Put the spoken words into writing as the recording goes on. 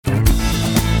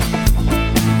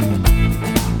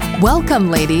Welcome,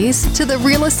 ladies, to the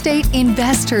Real Estate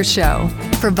Investor Show,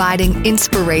 providing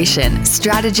inspiration,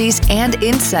 strategies, and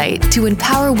insight to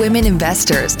empower women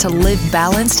investors to live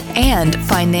balanced and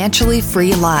financially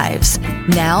free lives.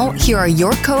 Now, here are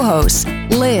your co-hosts,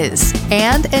 Liz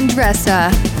and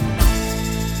Andressa.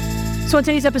 So in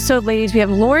today's episode, ladies, we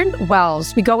have Lauren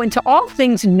Wells. We go into all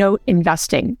things note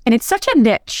investing, and it's such a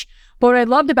niche. But what I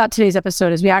loved about today's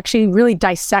episode is we actually really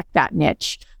dissect that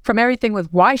niche, from everything with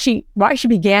why she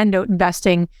began note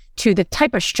investing to the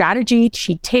type of strategy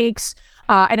she takes.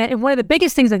 And one of the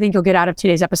biggest things I think you'll get out of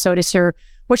today's episode is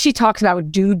what she talks about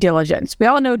with due diligence. We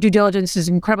all know due diligence is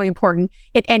incredibly important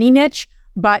in any niche,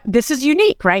 but this is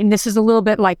unique, right? And this is a little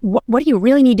bit like, what do you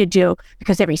really need to do?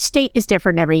 Because every state is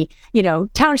different, every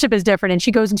township is different. And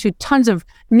she goes into tons of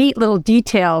neat little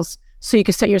details so you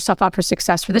can set yourself up for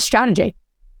success for this strategy.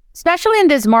 Especially in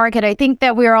this market, I think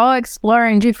that we're all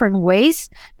exploring different ways,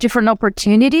 different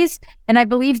opportunities. And I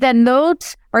believe that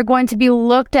notes are going to be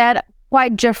looked at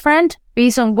quite different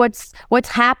based on what's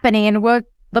happening and what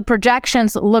the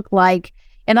projections look like.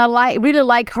 And I really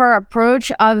like her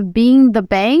approach of being the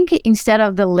bank instead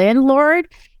of the landlord,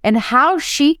 and how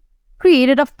she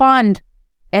created a fund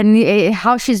and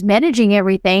how she's managing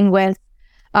everything with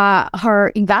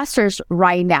her investors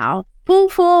right now.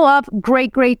 Full of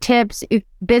great tips if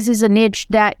this is a niche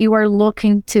that you are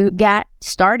looking to get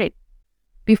started.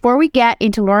 Before we get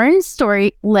into Lauren's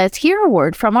story, let's hear a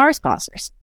word from our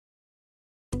sponsors.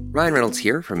 Ryan Reynolds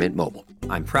here from Mint Mobile.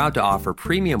 I'm proud to offer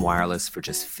premium wireless for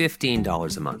just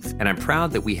 $15 a month. And I'm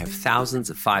proud that we have thousands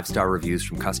of 5-star reviews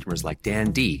from customers like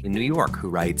Dan D. in New York, who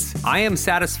writes, "I am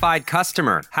satisfied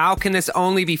customer. How can this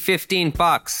only be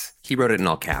 $15? He wrote it in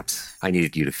all caps. I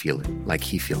needed you to feel it like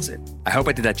he feels it. I hope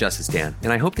I did that justice, Dan.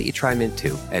 And I hope that you try Mint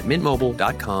too at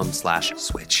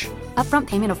mintmobile.com/switch. Upfront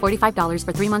payment of $45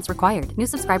 for 3 months required. New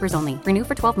subscribers only. Renew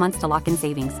for 12 months to lock in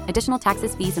savings. Additional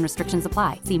taxes, fees, and restrictions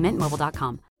apply. See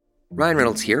mintmobile.com. Ryan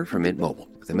Reynolds here from Mint Mobile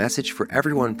with a message for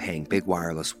everyone paying big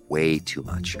wireless way too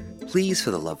much. Please,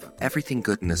 for the love of everything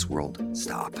good in this world,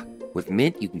 stop. With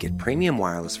Mint, you can get premium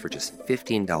wireless for just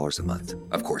 $15 a month.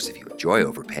 Of course, if you enjoy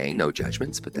overpaying, no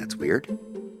judgments, but that's weird.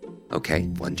 Okay,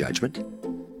 one judgment.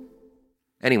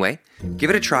 Anyway, give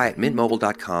it a try at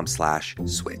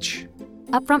mintmobile.com/switch.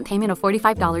 Upfront payment of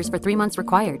 $45 for 3 months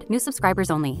required. New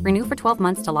subscribers only. Renew for 12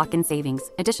 months to lock in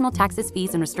savings. Additional taxes,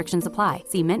 fees, and restrictions apply.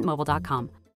 See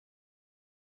mintmobile.com.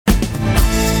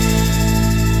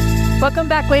 Welcome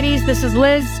back, ladies. This is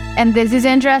Liz. And this is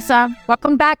Andressa.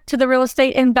 Welcome back to the Real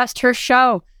Estate Investor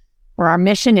Show, where our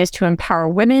mission is to empower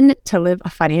women to live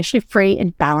a financially free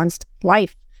and balanced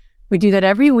life. We do that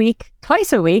every week,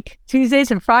 twice a week. Tuesdays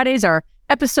and Fridays are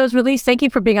episodes released. Thank you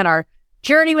for being on our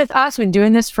journey with us. We've been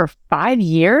doing this for 5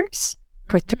 years,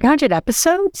 for 300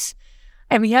 episodes.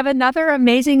 And we have another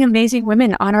amazing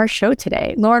women on our show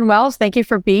today. Lauren Wells, thank you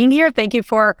for being here. Thank you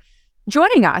for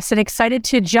joining us, and excited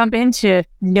to jump into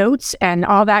notes and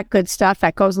all that good stuff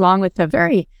that goes along with a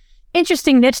very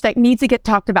interesting niche that needs to get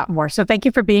talked about more. So thank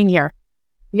you for being here.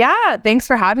 Yeah, thanks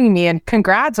for having me, and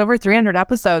congrats, over 300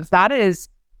 episodes. That is,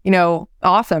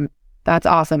 awesome. That's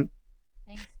awesome.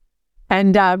 Thanks.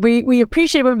 And we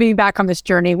appreciate when being back on this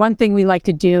journey. One thing we like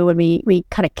to do when we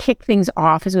kind of kick things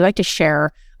off is we like to share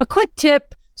a quick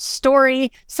tip,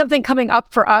 story, something coming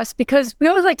up for us, because we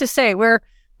always like to say we're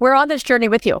on this journey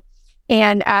with you.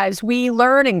 And as we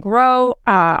learn and grow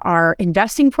our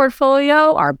investing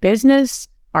portfolio, our business,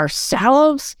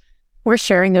 ourselves, we're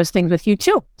sharing those things with you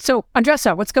too. So,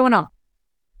 Andressa, what's going on?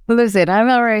 Listen, I've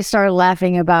already started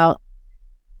laughing about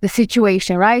the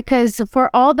situation, right? Because for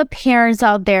all the parents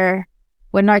out there,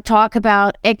 when I talk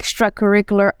about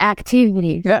extracurricular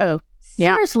activity,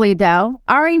 seriously though,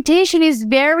 our intention is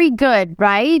very good,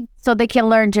 right? So they can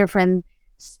learn different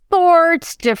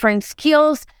sports, different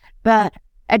skills, but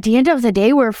at the end of the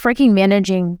day, we're freaking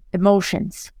managing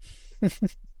emotions.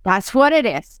 That's what it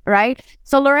is, right?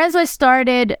 So Lorenzo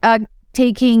started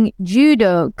taking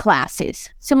judo classes,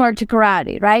 similar to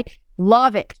karate, right?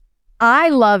 Love it. I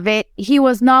love it. He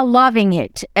was not loving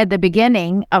it at the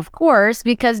beginning, of course,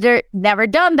 because they're never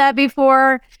done that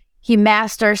before. He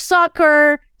mastered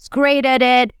soccer, is great at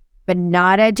it, but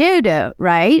not at judo,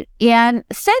 right? And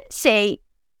sensei,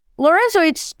 Lorenzo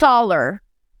is taller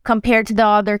compared to the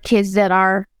other kids that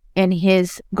are in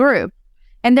his group.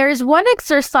 And there is one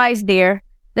exercise there.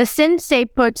 The sensei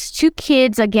puts 2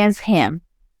 kids against him.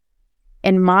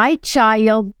 And my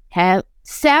child had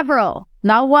several,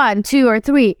 not 1, 2, or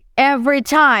 3, every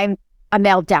time a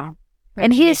meltdown.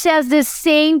 And he says the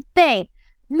same thing.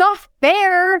 Not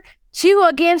fair, 2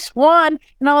 against 1.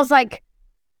 And I was like,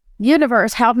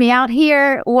 universe, help me out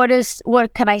here.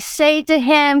 What can I say to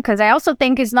him? Because I also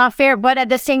think it's not fair, but at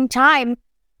the same time,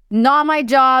 not my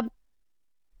job,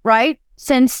 right?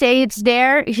 Sensei, it's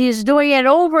there. He's doing it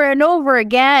over and over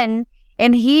again.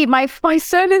 And my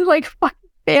son is like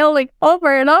failing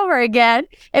over and over again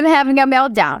and having a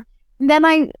meltdown. And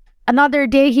then another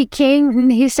day he came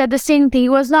and he said the same thing. It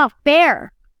was not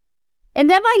fair. And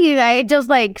then I just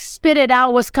like spit it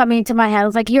out, was coming to my head. I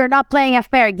was like, you're not playing a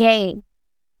fair game.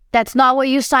 That's not what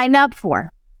you signed up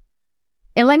for.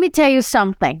 And let me tell you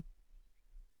something.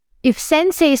 If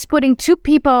Sensei is putting two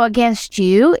people against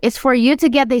you, it's for you to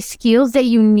get the skills that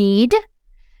you need.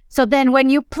 So then when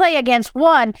you play against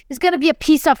one, it's going to be a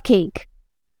piece of cake.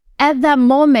 At that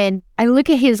moment, I look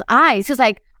at his eyes. He's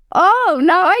like, oh,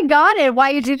 now I got it. Why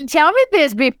you didn't tell me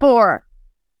this before?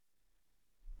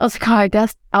 I was like, I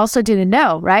also didn't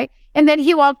know, right? And then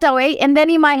he walked away. And then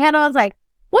in my head, I was like,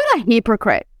 what a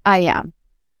hypocrite I am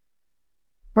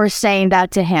for saying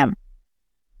that to him.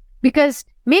 Because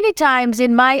many times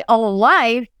in my own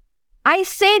life, I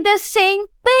say the same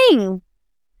thing.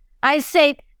 I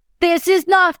say, this is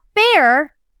not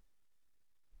fair.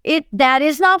 That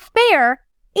is not fair.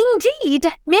 Indeed,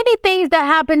 many things that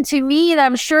happen to me, and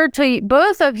I'm sure to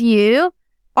both of you,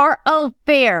 are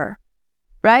unfair,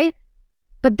 right?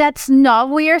 But that's not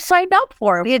what you're signed up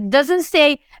for. It doesn't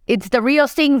say it's the Real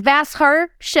Estate Investor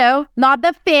show, not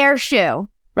the fair show,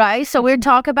 right? So we're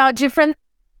talking about different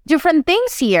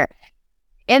things here.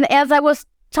 And as I was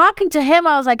talking to him,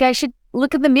 I was like, I should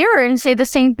look in the mirror and say the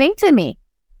same thing to me.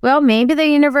 Well, maybe the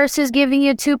universe is giving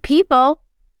you two people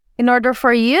in order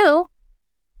for you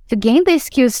to gain the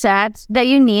skill sets that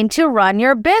you need to run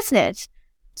your business.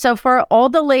 So for all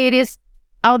the ladies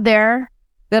out there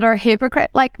that are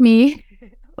hypocrite like me,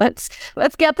 let's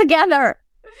get together.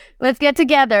 Let's get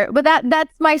together. But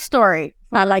that's my story.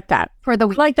 I like that. I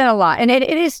like that a lot. And it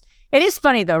is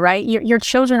funny though, right? Your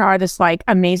children are this like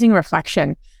amazing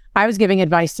reflection. I was giving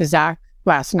advice to Zach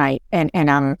last night, and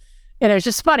it was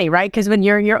just funny, right? Because when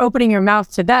you're opening your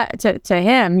mouth to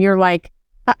him, you're like,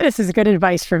 this is good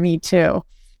advice for me too.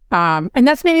 And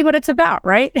that's maybe what it's about,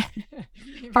 right?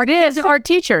 Our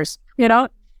teachers, you know?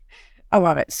 I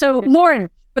love it. So Lauren,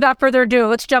 without further ado,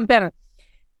 let's jump in.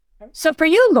 So for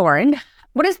you, Lauren,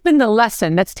 what has been the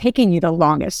lesson that's taken you the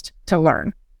longest to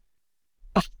learn?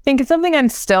 I think it's something I'm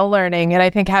still learning. And I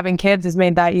think having kids has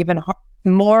made that even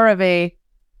more of a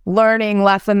learning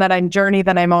lesson that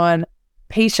I'm on.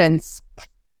 Patience.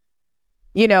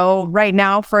 You know, right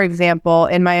now, for example,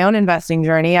 in my own investing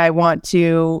journey, I want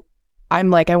to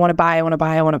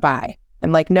buy.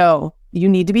 I'm like, no, you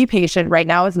need to be patient. Right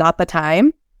now is not the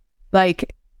time.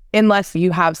 Like, unless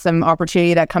you have some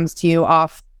opportunity that comes to you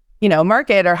off,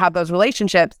 market or have those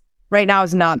relationships, right now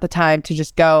is not the time to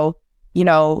just go,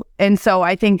 And so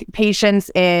I think patience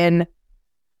in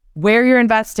where you're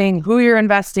investing, who you're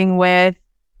investing with,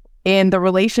 in the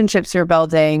relationships you're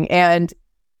building, and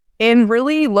in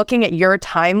really looking at your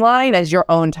timeline as your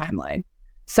own timeline.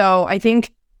 So I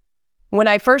think when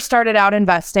I first started out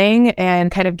investing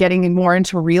and kind of getting more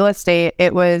into real estate,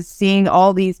 it was seeing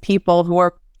all these people who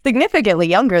are significantly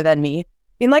younger than me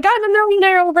being like, I'm a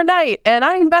millionaire overnight and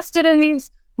I invested in these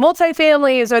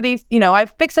multifamilies or these,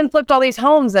 I've fixed and flipped all these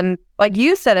homes. And like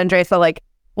you said, Andresa, like,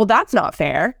 well, that's not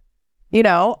fair.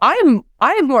 I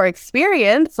have more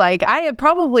experience. Like I have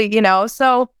probably,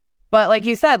 but like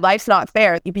you said, life's not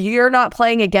fair. You're not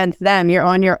playing against them. You're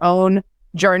on your own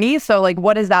journey. So like,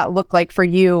 what does that look like for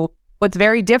you? What's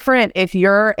very different if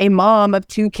you're a mom of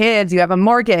 2 kids, you have a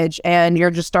mortgage and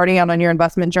you're just starting out on your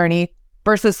investment journey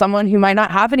versus someone who might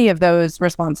not have any of those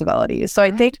responsibilities. So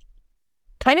I think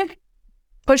kind of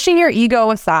pushing your ego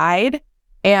aside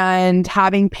and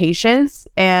having patience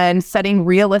and setting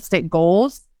realistic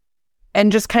goals. And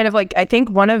just kind of like, I think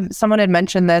someone had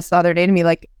mentioned this the other day to me,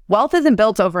 like wealth isn't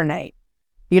built overnight.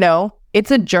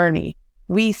 It's a journey.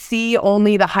 We see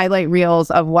only the highlight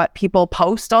reels of what people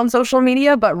post on social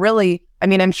media, but really, I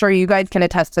mean, I'm sure you guys can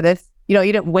attest to this. You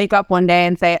didn't wake up one day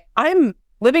and say, I'm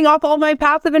living off all my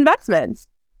passive investments.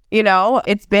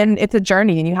 It's a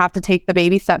journey and you have to take the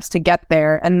baby steps to get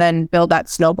there and then build that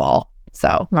snowball.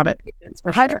 So love it.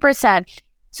 100%.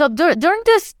 So during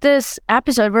this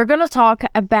episode, we're going to talk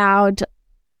about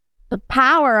the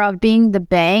power of being the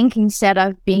bank instead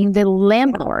of being the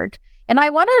landlord. And I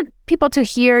wanted people to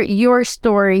hear your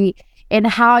story and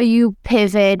how you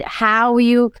pivot, how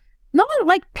you not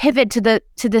like pivot to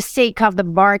the sake of the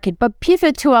market, but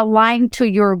pivot to align to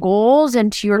your goals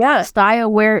and to your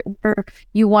style where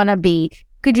you want to be.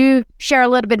 Could you share a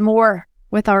little bit more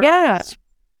with our guests?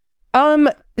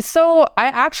 So I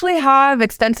actually have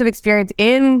extensive experience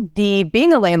in the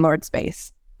being a landlord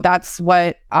space. That's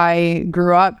what I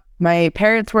grew up. My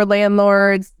parents were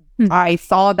landlords. I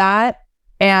saw that.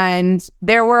 And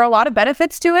there were a lot of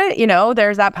benefits to it. You know,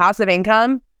 there's that passive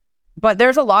income, but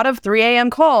there's a lot of 3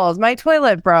 a.m. calls. My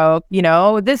toilet broke, you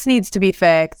know, this needs to be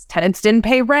fixed. Tenants didn't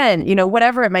pay rent, you know,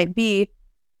 whatever it might be.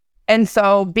 And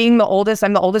so being the oldest,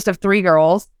 I'm the oldest of 3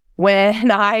 girls.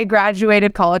 When I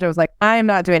graduated college, I was like, I'm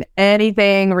not doing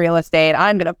anything real estate.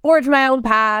 I'm going to forge my own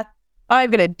path.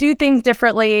 I'm going to do things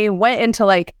differently. Went into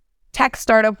like tech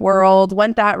startup world,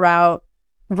 went that route.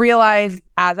 Realized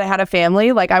as I had a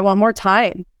family, like I want more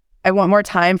time. I want more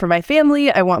time for my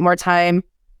family. I want more time.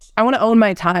 I want to own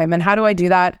my time. And how do I do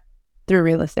that? Through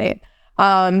real estate.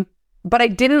 But I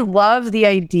didn't love the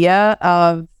idea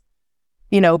of,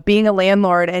 you know, being a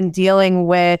landlord and dealing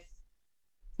with,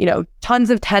 you know, tons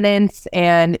of tenants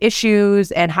and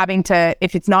issues and having to,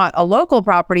 if it's not a local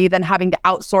property, then having to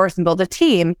outsource and build a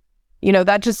team. You know,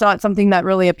 that's just not something that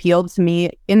really appealed to me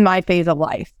in my phase of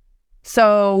life.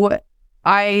 So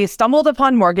I stumbled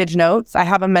upon mortgage notes. I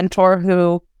have a mentor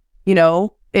who, you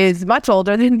know, is much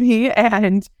older than me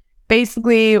and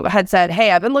basically had said, hey,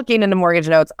 I've been looking into mortgage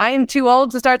notes. I am too old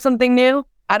to start something new.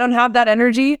 I don't have that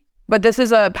energy, but this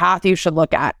is a path you should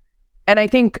look at. And I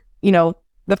think, you know,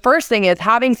 the first thing is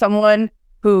having someone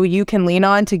who you can lean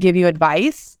on to give you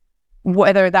advice,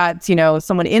 whether that's, you know,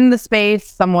 someone in the space,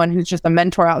 someone who's just a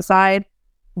mentor outside,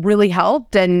 really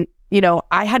helped. And you know,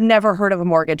 I had never heard of a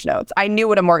mortgage notes. I knew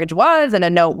what a mortgage was and a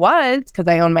note was because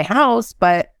I owned my house,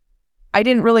 but I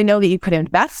didn't really know that you could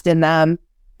invest in them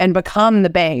and become the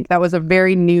bank. That was a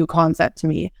very new concept to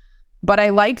me. But I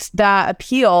liked that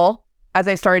appeal as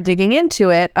I started digging into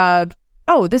it of,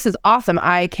 oh, this is awesome.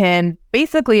 I can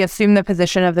basically assume the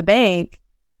position of the bank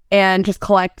and just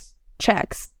collect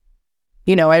checks.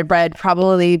 You know, I read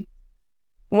probably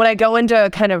when I go into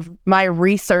kind of my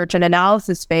research and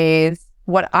analysis phase,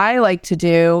 what I like to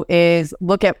do is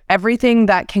look at everything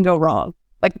that can go wrong.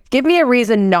 Like, give me a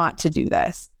reason not to do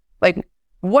this. Like,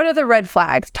 what are the red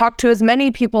flags? Talk to as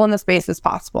many people in the space as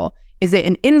possible. Is it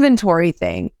an inventory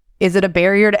thing? Is it a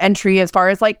barrier to entry as far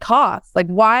as like costs? Like,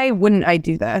 why wouldn't I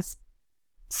do this?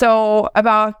 So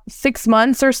about 6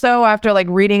 months or so after like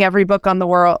reading every book on the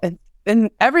world and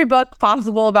every book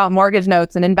possible about mortgage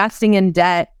notes and investing in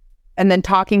debt, and then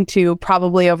talking to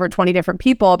probably over 20 different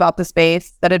people about the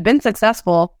space that had been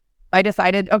successful, I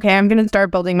decided, okay, I'm going to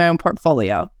start building my own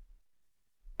portfolio.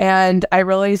 And I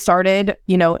really started,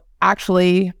 you know,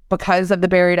 actually because of the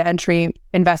barrier to entry,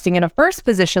 investing in a first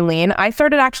position lien, I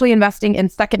started actually investing in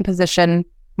second position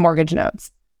mortgage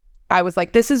notes. I was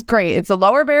like, this is great. It's a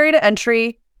lower barrier to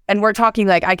entry. And we're talking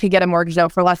like I could get a mortgage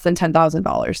note for less than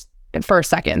 $10,000 for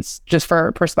seconds, just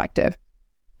for perspective.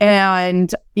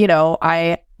 And, you know,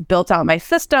 I built out my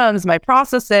systems, my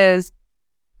processes,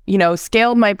 you know,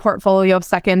 scaled my portfolio of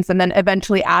seconds, and then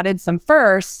eventually added some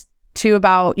firsts to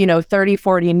about, you know, 30,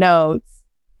 40 notes.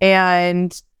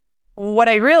 And what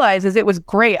I realized is it was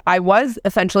great. I was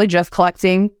essentially just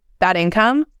collecting that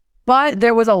income, but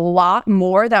there was a lot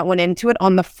more that went into it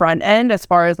on the front end as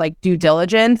far as like due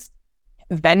diligence,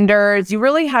 vendors. You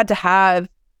really had to have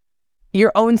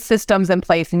your own systems in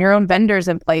place and your own vendors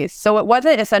in place. So it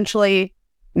wasn't essentially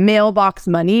mailbox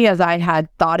money as I had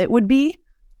thought it would be,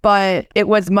 but it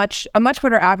was a much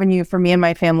better avenue for me and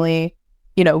my family,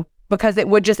 you know, because it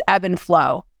would just ebb and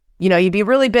flow. You know, you'd be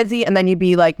really busy and then you'd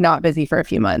be like not busy for a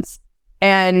few months.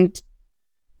 And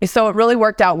so it really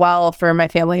worked out well for my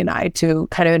family and I to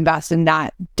kind of invest in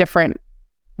that different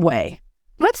way.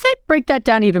 Let's break that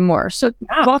down even more. So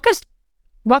walk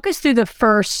us through the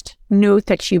first note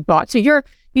that you bought. So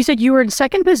you said you were in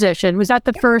second position. Was that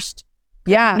the first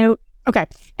note? Okay.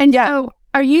 And so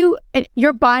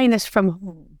you're buying this from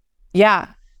whom? Yeah.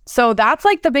 So that's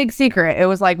like the big secret. It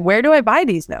was like, where do I buy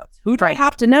these notes? Who do I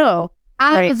have to know?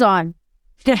 Amazon.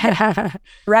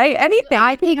 Right? Anything.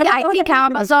 I think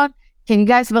Amazon. Can you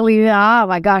guys believe it? Oh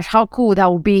my gosh, how cool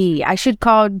that would be. I should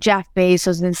call Jeff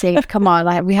Bezos and say, come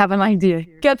on, we have an idea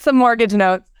here. Get some mortgage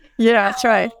notes. Yeah, that's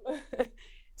right.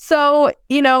 So,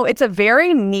 you know, it's a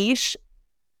very niche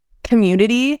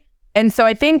community. And so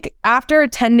I think after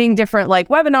attending different like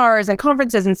webinars and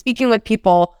conferences and speaking with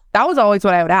people, that was always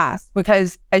what I would ask,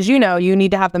 because as you know, you need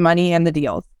to have the money and the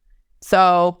deals.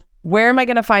 So where am I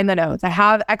going to find the notes? I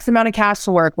have X amount of cash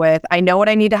to work with. I know what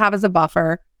I need to have as a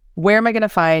buffer. Where am I going to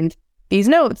find these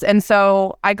notes? And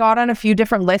so I got on a few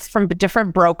different lists from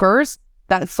different brokers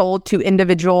that sold to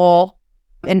individual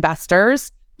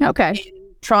investors. Okay.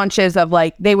 Tranches of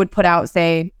like, they would put out,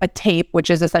 say, a tape, which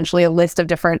is essentially a list of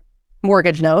different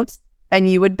mortgage notes, and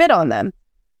you would bid on them.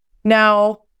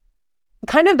 Now,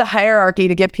 kind of the hierarchy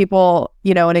to give people,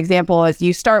 you know, an example is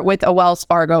you start with a Wells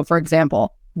Fargo, for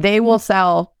example. they will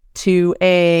sell to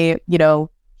a,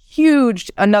 huge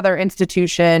another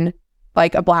institution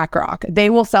like a BlackRock. They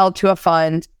will sell to a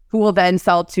fund who will then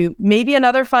sell to maybe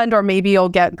another fund, or maybe you'll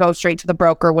go straight to the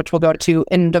broker, which will go to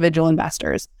individual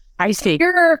investors. I see.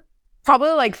 You're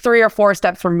probably like 3 or 4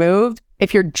 steps removed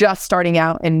if you're just starting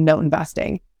out in note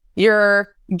investing.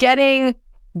 You're getting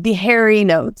the hairy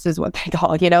notes is what they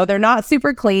call it. They're not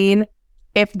super clean.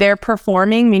 If they're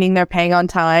performing, meaning they're paying on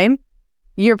time,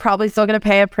 you're probably still going to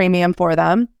pay a premium for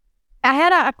them. I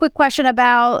had a quick question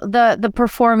about the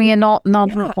performing and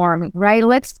non-performing, right?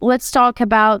 Let's talk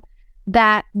about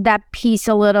that piece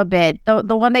a little bit.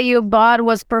 The one that you bought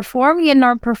was performing and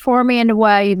non-performing, and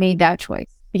why you made that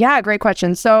choice. Yeah, great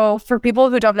question. So for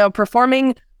people who don't know,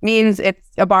 performing means it's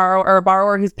a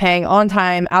borrower who's paying on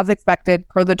time as expected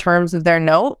per the terms of their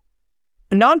note.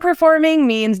 Non-performing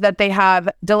means that they have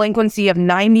delinquency of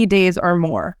 90 days or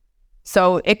more.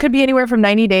 So it could be anywhere from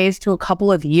 90 days to a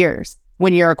couple of years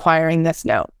when you're acquiring this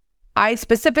note. I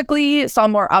specifically saw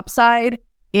more upside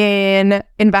in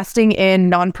investing in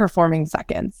non-performing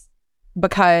seconds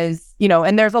because,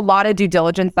 and there's a lot of due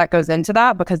diligence that goes into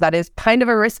that because that is kind of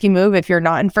a risky move if you're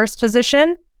not in first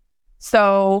position.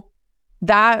 So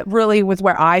that really was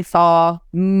where I saw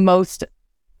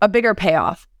a bigger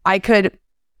payoff. I could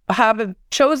have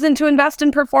chosen to invest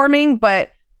in performing,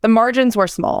 but the margins were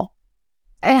small.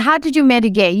 And how did you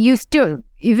mitigate? You still,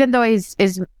 even though it's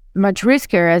much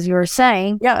riskier, as you were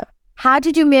saying. Yeah. How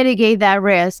did you mitigate that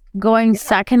risk going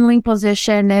second lien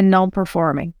position and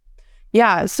non-performing?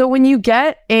 Yeah. So when you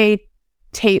get a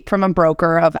tape from a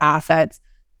broker of assets,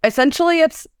 essentially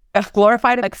it's a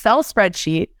glorified Excel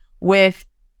spreadsheet with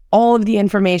all of the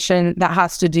information that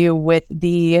has to do with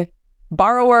the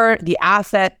borrower, the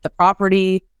asset, the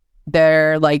property,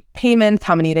 their payments,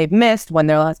 how many they've missed, when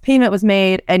their last payment was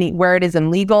made, where it is in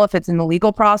legal, if it's in the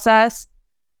legal process.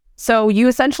 So you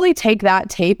essentially take that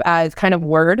tape as kind of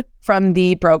word from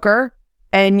the broker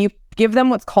and you give them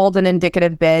what's called an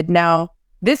indicative bid. Now,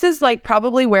 this is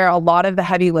probably where a lot of the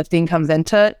heavy lifting comes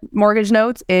into mortgage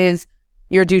notes is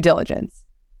your due diligence.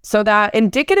 So that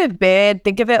indicative bid,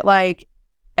 think of it like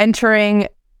entering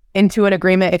into an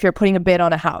agreement if you're putting a bid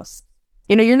on a house.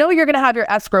 You're going to have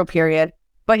your escrow period,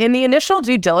 but in the initial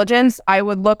due diligence, I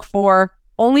would look for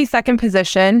only second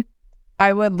position.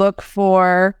 I would look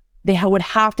for they would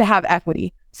have to have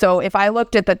equity. So if I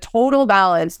looked at the total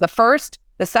balance, the first,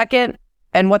 the second,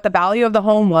 and what the value of the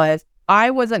home was,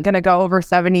 I wasn't going to go over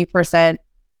 70%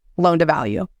 loan to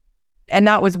value. And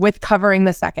that was with covering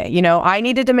the second. I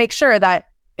needed to make sure that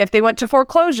if they went to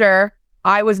foreclosure,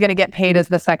 I was going to get paid as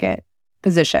the second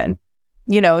position.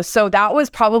 So that was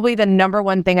probably the number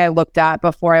one thing I looked at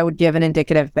before I would give an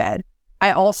indicative bid.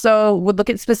 I also would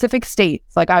look at specific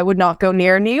states. I would not go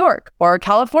near New York or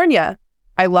California.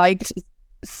 I liked,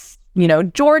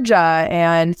 Georgia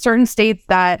and certain states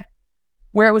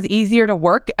where it was easier to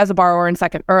work as a borrower in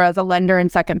second or as a lender in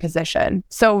second position.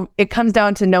 So it comes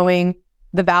down to knowing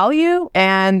the value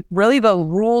and really the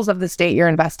rules of the state you're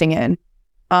investing in.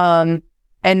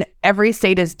 And every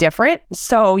state is different.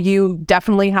 So you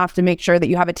definitely have to make sure that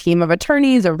you have a team of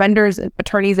attorneys or vendors,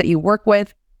 attorneys that you work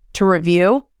with to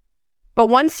review. But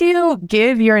once you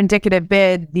give your indicative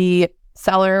bid, the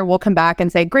seller will come back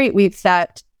and say, great, we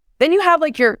accept. Then you have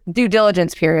your due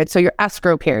diligence period. So your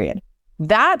escrow period.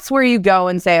 That's where you go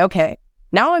and say, okay,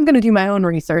 now I'm going to do my own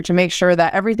research and make sure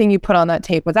that everything you put on that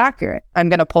tape was accurate. I'm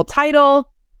going to pull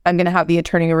title. I'm going to have the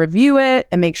attorney review it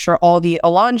and make sure all the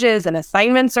allonges and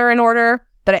assignments are in order,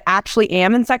 that I actually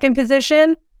am in second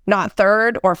position, not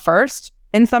third or first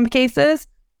in some cases.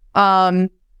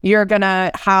 You're going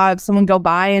to have someone go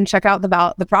by and check out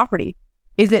the property.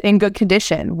 Is it in good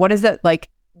condition? What is it like?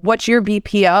 What's your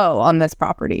BPO on this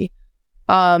property?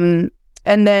 And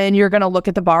then you're going to look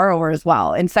at the borrower as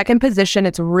well. In second position,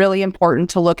 it's really important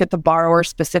to look at the borrower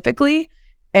specifically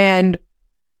and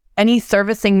any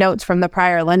servicing notes from the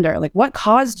prior lender. What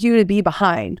caused you to be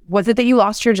behind? Was it that you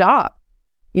lost your job?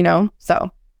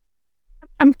 So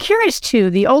I'm curious too,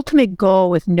 the ultimate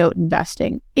goal with note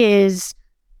investing is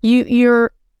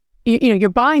you're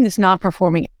buying this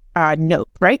non-performing note,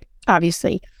 right?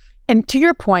 Obviously. And to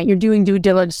your point, you're doing due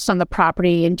diligence on the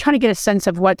property and trying to get a sense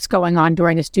of what's going on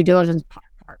during this due diligence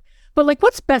part. But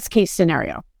what's best case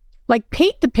scenario?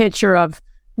 Paint the picture of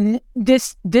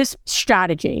this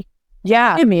strategy.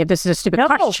 Yeah. Forgive me if this is a stupid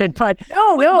question, but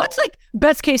no. What's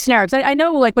I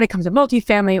know when it comes to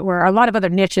multifamily or a lot of other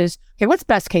niches, okay, what's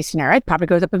best case scenario? It probably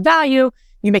goes up in value,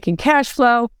 you're making cash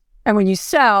flow, and when you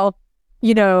sell,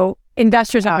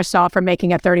 investors are soft for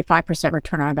making a 35%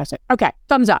 return on investment. Okay,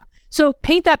 thumbs up. So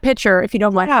paint that picture if you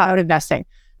don't like note investing.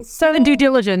 So the due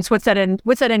diligence, what's that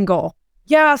end goal?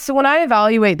 Yeah. So when I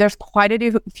evaluate, there's quite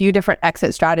a few different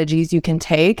exit strategies you can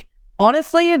take.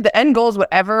 Honestly, the end goal is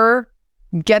whatever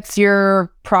gets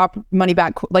your money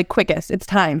back quickest. It's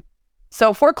time.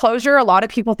 So foreclosure, a lot of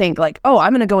people think like, oh,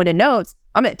 I'm going to go into notes.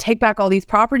 I'm going to take back all these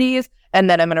properties and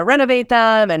then I'm going to renovate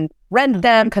them and rent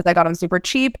them because I got them super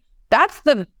cheap. That's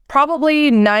probably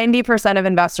 90% of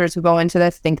investors who go into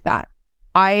this think that.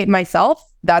 I myself,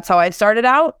 that's how I started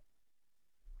out.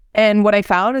 And what I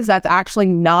found is that's actually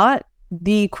not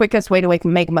the quickest way to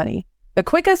make money. The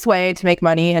quickest way to make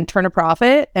money and turn a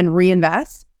profit and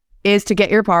reinvest is to get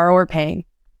your borrower paying.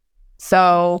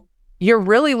 So you're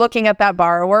really looking at that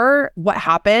borrower, what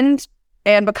happened,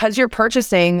 and because you're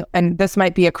purchasing, and this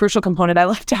might be a crucial component I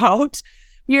left out,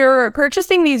 you're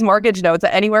purchasing these mortgage notes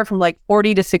at anywhere from like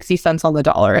 40 to 60 cents on the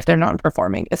dollar if they're not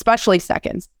performing, especially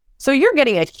seconds. So you're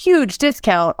getting a huge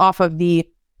discount off of the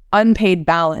unpaid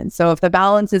balance. So if the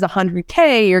balance is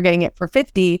 100K, you're getting it for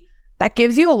 50. That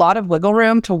gives you a lot of wiggle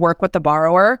room to work with the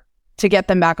borrower to get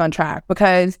them back on track.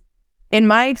 Because in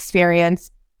my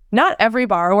experience, not every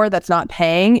borrower that's not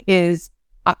paying is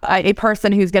a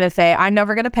person who's going to say, I'm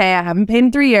never going to pay. I haven't paid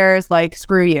in 3 years. Like,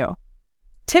 screw you.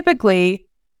 Typically,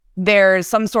 there's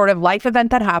some sort of life event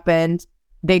that happened.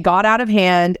 They got out of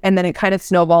hand and then it kind of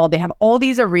snowballed. They have all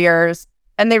these arrears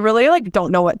and they really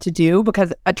don't know what to do,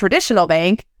 because a traditional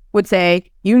bank would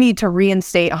say, you need to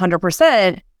reinstate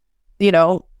 100%.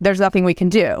 There's nothing we can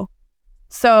do.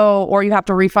 So, or you have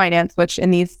to refinance, which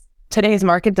in today's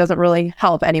market doesn't really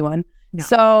help anyone. No.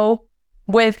 So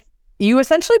you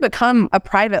essentially become a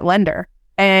private lender.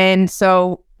 And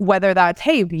so whether that's,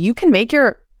 hey, you can make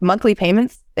your monthly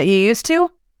payments that you used to,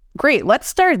 great, let's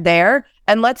start there.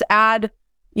 And let's add,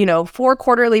 4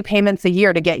 quarterly payments a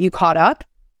year to get you caught up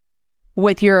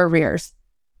with your arrears,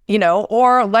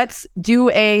 or let's do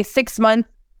a 6-month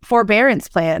forbearance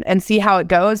plan and see how it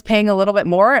goes, paying a little bit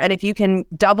more. And if you can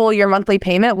double your monthly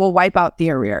payment, we'll wipe out the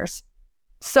arrears.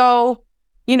 So,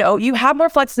 you have more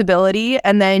flexibility,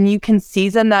 and then you can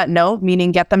season that note,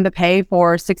 meaning get them to pay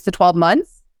for 6 to 12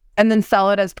 months and then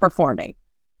sell it as performing.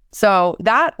 So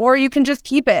that, or you can just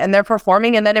keep it and they're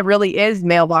performing and then it really is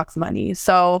mailbox money.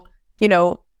 So,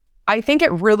 I think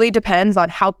it really depends on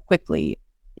how quickly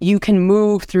you can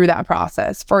move through that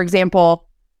process. For example,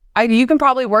 you can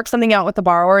probably work something out with the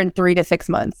borrower in 3 to 6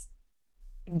 months.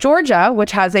 Georgia,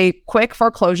 which has a quick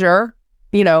foreclosure,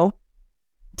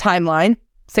 timeline,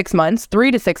 6 months,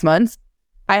 3 to 6 months.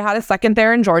 I had a second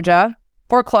there in Georgia,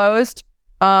 foreclosed.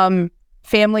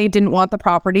 Family didn't want the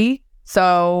property.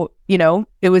 So,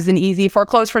 it was an easy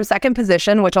foreclose from second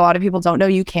position, which a lot of people don't know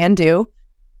you can do.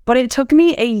 But it took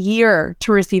me a year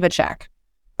to receive a check,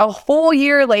 a whole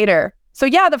year later. So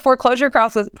yeah, the foreclosure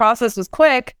process was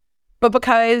quick, but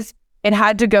because it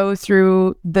had to go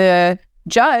through the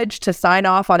judge to sign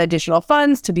off on additional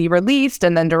funds to be released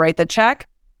and then to write the check,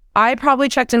 I probably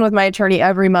checked in with my attorney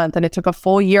every month, and it took a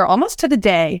full year, almost to the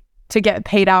day, to get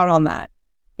paid out on that.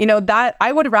 That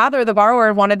I would rather the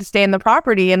borrower wanted to stay in the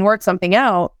property and work something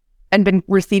out and been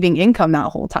receiving income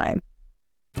that whole time.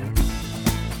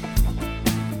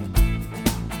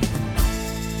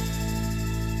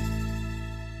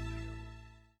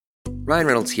 Ryan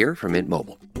Reynolds here from Mint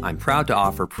Mobile. I'm proud to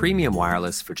offer premium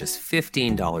wireless for just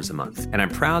 $15 a month. And I'm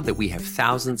proud that we have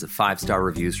thousands of 5-star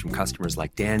reviews from customers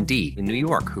like Dan D. in New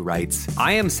York, who writes,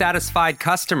 I am satisfied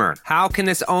customer. How can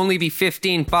this only be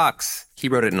 $15? He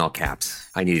wrote it in all caps.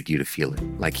 I needed you to feel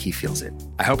it like he feels it.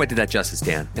 I hope I did that justice,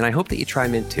 Dan. And I hope that you try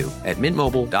Mint too at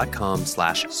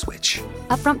mintmobile.com/switch.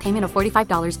 Upfront payment of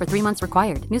 $45 for 3 months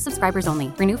required. New subscribers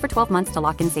only. Renew for 12 months to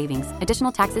lock in savings.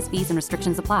 Additional taxes, fees, and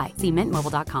restrictions apply. See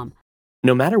mintmobile.com.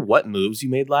 No matter what moves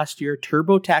you made last year,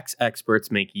 TurboTax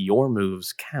experts make your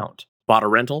moves count. Bought a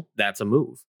rental? That's a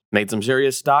move. Made some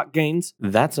serious stock gains?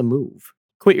 That's a move.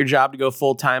 Quit your job to go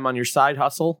full-time on your side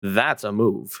hustle? That's a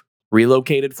move.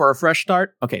 Relocated for a fresh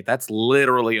start? Okay, that's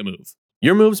literally a move.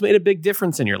 Your moves made a big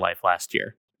difference in your life last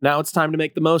year. Now it's time to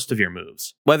make the most of your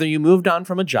moves. Whether you moved on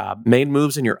from a job, made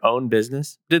moves in your own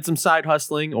business, did some side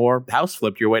hustling, or house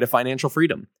flipped your way to financial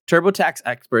freedom, TurboTax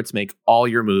experts make all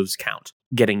your moves count,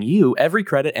 getting you every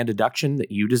credit and deduction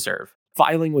that you deserve,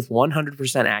 filing with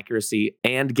 100% accuracy,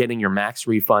 and getting your max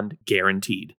refund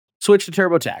guaranteed. Switch to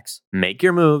TurboTax. Make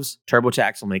your moves.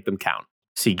 TurboTax will make them count.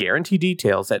 See guarantee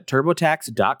details at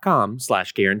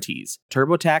turbotax.com/guarantees.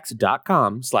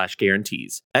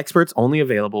 turbotax.com/guarantees. Experts only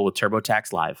available with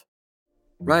TurboTax Live.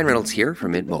 Ryan Reynolds here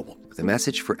from Mint Mobile with a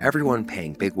message for everyone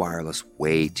paying big wireless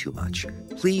way too much.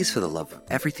 Please, for the love of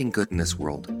everything good in this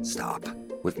world, stop.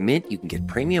 With Mint, you can get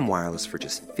premium wireless for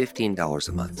just $15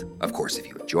 a month. Of course, if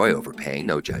you enjoy overpaying,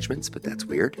 no judgments, but that's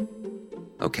weird.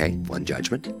 Okay, one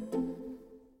judgment.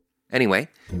 Anyway,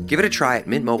 give it a try at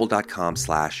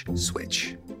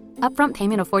mintmobile.com/switch. Upfront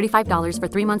payment of $45 for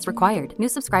 3 months required. New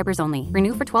subscribers only.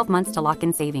 Renew for 12 months to lock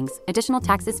in savings. Additional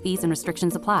taxes, fees, and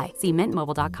restrictions apply. See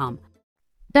mintmobile.com.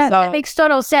 That makes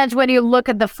total sense when you look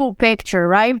at the full picture,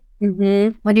 right?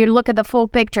 Mm-hmm. When you look at the full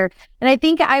picture. And I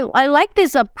think I like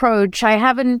this approach. I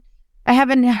haven't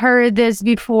heard this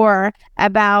before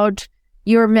about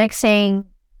you're mixing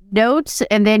notes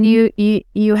and then you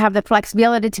have the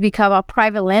flexibility to become a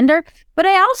private lender. But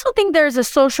I also think there's a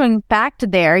social impact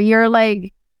there. You're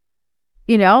like,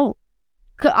 also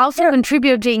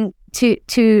contributing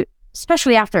to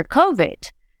especially after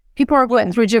COVID, people are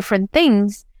going through different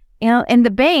things. In the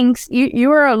banks,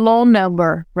 you are a loan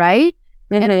number, right?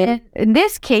 Mm-hmm. And in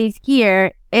this case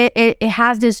here, it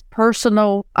has this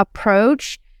personal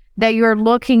approach that you're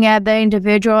looking at the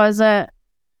individual as a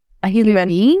human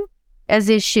being, as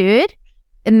it should.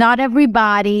 And not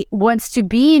everybody wants to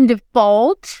be in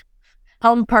default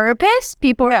on purpose.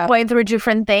 People are going through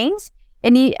different things.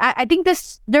 And I think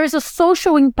there's a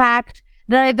social impact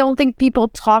that I don't think people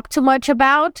talk too much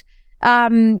about.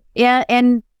 And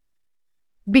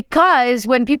because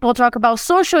when people talk about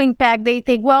social impact, they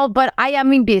think, well, but I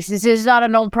am in business. It's not a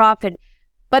nonprofit.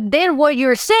 But then what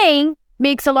you're saying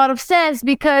makes a lot of sense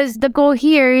because the goal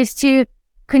here is to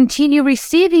continue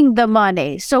receiving the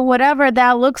money. So whatever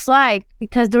that looks like,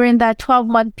 because during that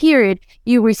 12-month period,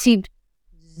 you received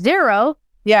zero.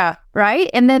 Yeah. Right?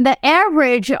 And then the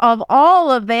average of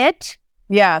all of it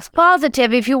is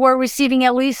positive if you were receiving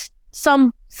at least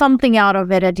something out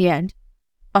of it at the end.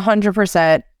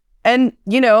 100%. And,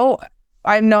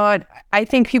 I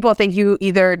think people think you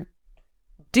either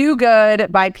do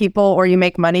good by people or you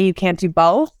make money. You can't do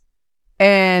both.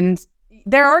 And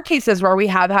there are cases where we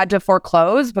have had to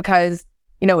foreclose because,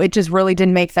 it just really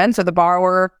didn't make sense. So the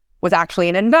borrower was actually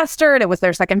an investor and it was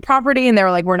their second property and they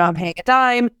were like, we're not paying a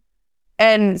dime.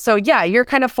 And so, you're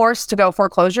kind of forced to go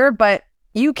foreclosure, but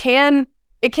it can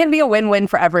be a win-win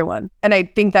for everyone. And I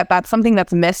think that that's something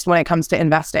that's missed when it comes to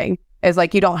investing is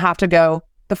like, you don't have to go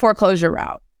the foreclosure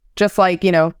route. Just like,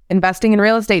 investing in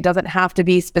real estate doesn't have to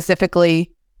be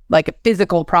specifically like a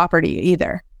physical property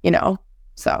either,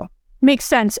 so. Makes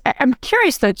sense. I'm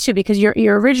curious though too, because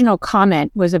your original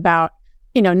comment was about,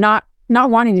 not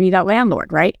wanting to be that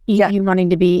landlord, right? You wanting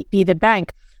to be the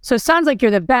bank. So it sounds like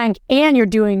you're the bank and you're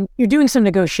doing some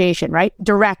negotiation, right?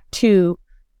 Direct to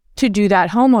do that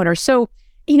homeowner. So,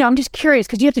 I'm just curious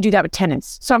because you have to do that with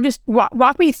tenants. So I'm just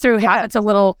walk me through how it's a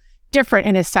little different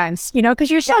in a sense, because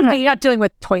you're still you're not dealing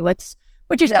with toilets,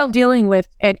 but you're still dealing with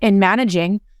and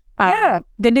managing the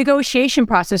negotiation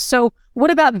process. So what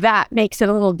about that makes it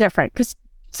a little different? Because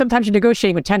sometimes you're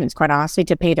negotiating with tenants, quite honestly,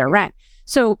 to pay their rent.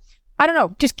 So I don't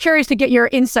know, just curious to get your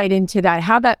insight into that,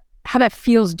 how that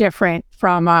feels different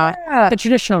from the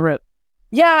traditional route.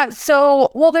 Yeah.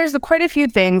 So, there's quite a few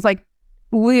things. Like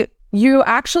you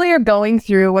actually are going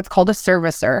through what's called a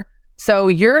servicer. So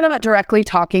you're not directly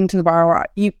talking to the borrower.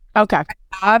 You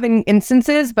have in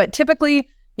instances, but typically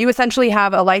you essentially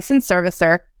have a licensed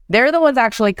servicer. They're the ones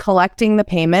actually collecting the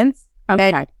payments.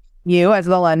 And you as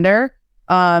the lender,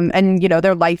 and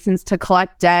they're licensed to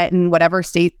collect debt in whatever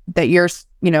state that your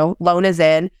loan is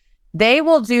in. They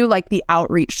will do like the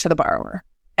outreach to the borrower,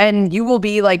 and you will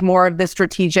be like more of the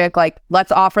strategic, like,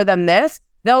 let's offer them this.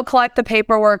 They'll collect the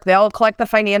paperwork. They'll collect the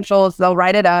financials. They'll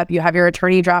write it up. You have your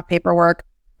attorney draft paperwork,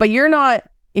 but you're not,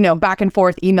 back and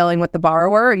forth emailing with the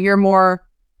borrower. You're more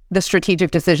the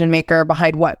strategic decision maker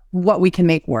behind what we can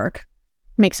make work.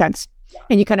 Makes sense.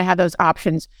 And you kind of have those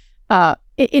options.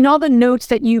 In all the notes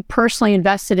that you personally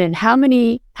invested in, how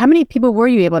many people were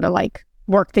you able to like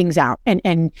work things out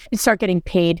and start getting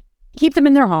paid, keep them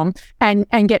in their home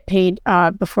and get paid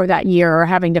before that year or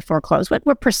having to foreclose?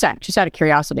 What percent, just out of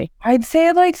curiosity? I'd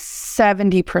say like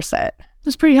 70%.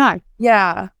 That's pretty high.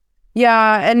 Yeah.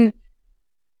 And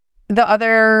the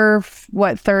other,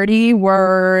 30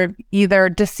 were either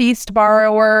deceased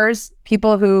borrowers,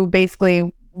 people who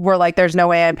basically were like, there's no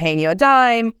way I'm paying you a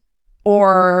dime,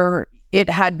 or it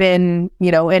had been,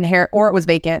 inherit, or it was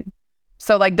vacant.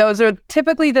 So like those are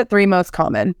typically the three most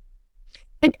common.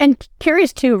 And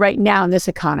curious too, right now in this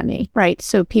economy, right?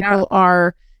 So people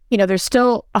are, there's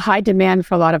still a high demand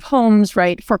for a lot of homes,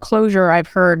 right? Foreclosure, I've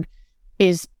heard,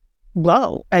 is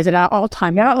low, as an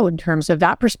all-time low in terms of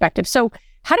that perspective. So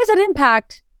how does that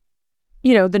impact,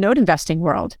 the note investing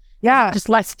world? Yeah. Just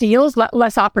less deals,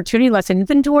 less opportunity, less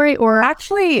inventory, or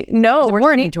actually, no, we're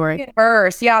more inventory.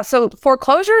 First. Yeah. So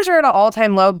foreclosures are at an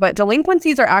all-time low, but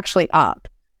delinquencies are actually up.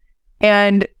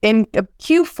 And in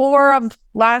Q4 of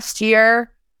last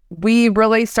year, we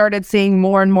really started seeing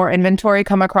more and more inventory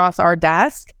come across our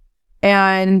desk.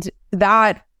 And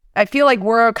that I feel like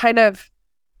we're kind of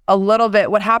a little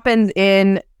bit, what happens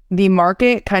in the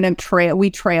market kind of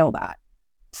trail that.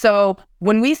 So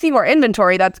when we see more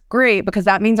inventory, that's great because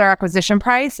that means our acquisition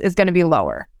price is going to be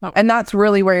lower. Oh. And that's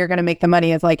really where you're going to make the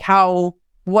money is like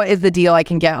what is the deal I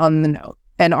can get on the note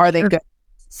and are they good?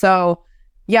 So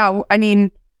yeah, I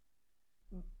mean,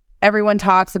 everyone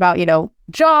talks about,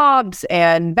 jobs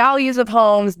and values of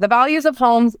homes. The values of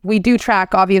homes, we do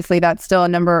track. Obviously, that's still a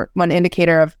number one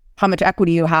indicator of how much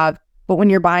equity you have. But when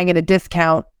you're buying at a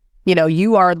discount,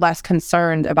 you are less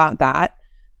concerned about that.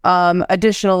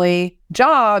 Additionally,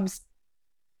 jobs,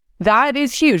 that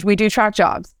is huge. We do track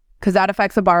jobs because that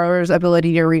affects a borrower's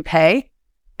ability to repay.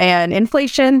 And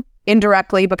inflation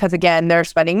indirectly, because again, they're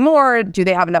spending more. Do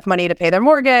they have enough money to pay their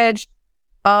mortgage?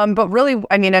 But really,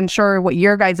 I mean, I'm sure what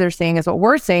your guys are seeing is what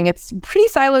we're seeing. It's pretty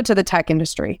siloed to the tech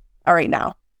industry right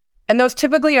now. And those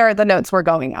typically are the notes we're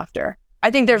going after. I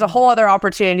think there's a whole other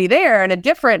opportunity there and a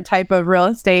different type of real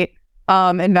estate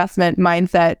investment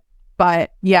mindset.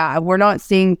 But yeah, we're not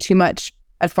seeing too much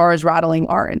as far as rattling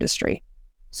our industry.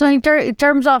 So in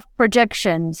terms of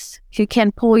projections, if you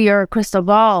can pull your crystal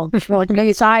ball,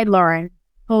 side, Lauren,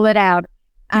 pull it out.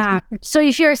 So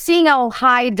if you're seeing a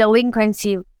high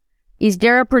delinquency, is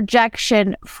there a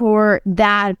projection for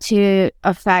that to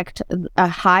affect a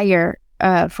higher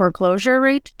foreclosure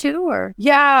rate too? Or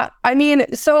yeah, I mean,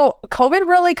 so COVID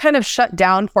really kind of shut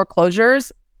down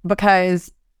foreclosures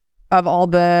because of all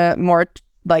the more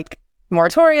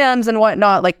moratoriums and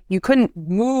whatnot. Like you couldn't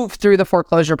move through the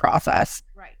foreclosure process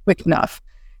quick enough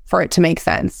for it to make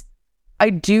sense.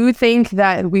 I do think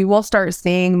that we will start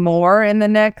seeing more in the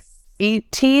next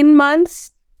 18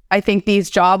 months. I think these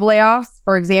job layoffs,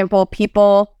 for example,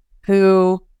 people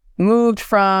who moved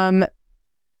from,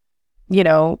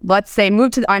 let's say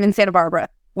I'm in Santa Barbara.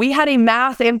 We had a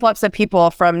mass influx of people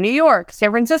from New York,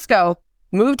 San Francisco,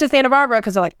 moved to Santa Barbara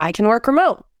because they're like, I can work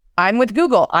remote. I'm with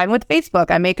Google. I'm with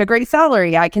Facebook. I make a great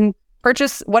salary. I can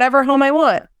purchase whatever home I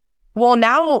want. Well,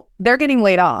 now they're getting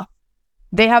laid off.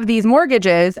 They have these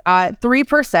mortgages at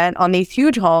 3% on these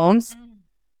huge homes.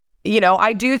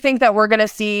 I do think that we're going to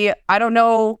see, I don't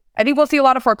know, I think we'll see a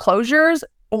lot of foreclosures,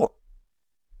 or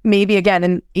maybe again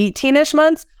in 18-ish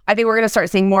months. I think we're going to start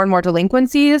seeing more and more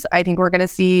delinquencies. I think we're going to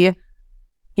see,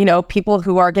 people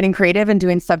who are getting creative and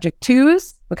doing subject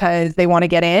twos because they want to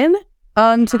get in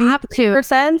to the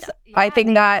 3%. Yeah, I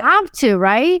think that have to,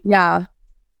 right? Yeah.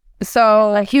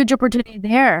 So a huge opportunity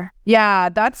there. Yeah,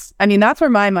 that's where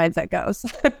my mindset goes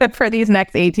for these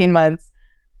next 18 months.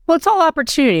 Well, it's all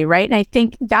opportunity, right? And I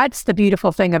think that's the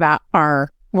beautiful thing about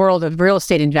our world of real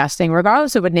estate investing,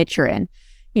 regardless of what niche you're in.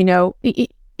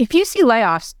 If you see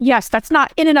layoffs, yes, that's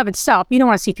not in and of itself. You don't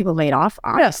want to see people laid off,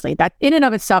 honestly. That in and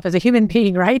of itself as a human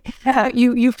being, right?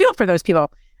 You feel for those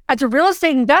people. As a real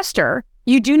estate investor,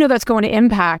 you do know that's going to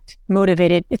impact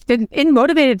motivated.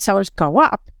 Motivated sellers go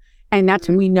up. And that's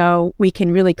when we know we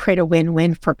can really create a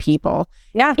win-win for people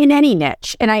in any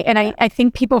niche. And I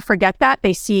think people forget that.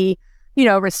 They see,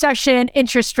 recession,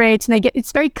 interest rates, and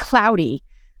it's very cloudy.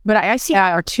 But I see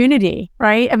opportunity,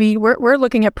 right? I mean, we're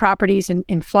looking at properties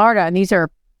in Florida, and these are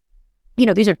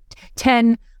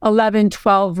 10, 11,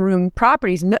 12 room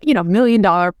properties, $1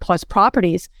 million plus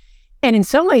properties. And in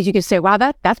some ways you could say, wow,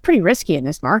 that's pretty risky in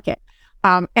this market.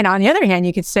 And on the other hand,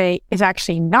 you could say it's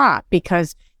actually not,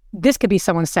 because this could be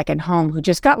someone's second home who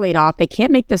just got laid off. They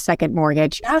can't make the second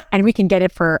mortgage, and we can get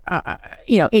it for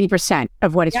 80%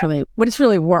 of what it's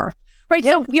really worth. Right.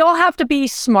 So we all have to be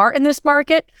smart in this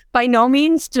market. By no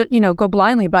means to, go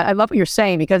blindly. But I love what you're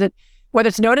saying, because whether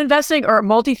it's note investing or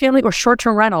multifamily or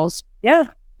short-term rentals,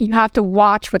 you have to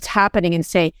watch what's happening and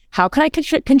say, how can I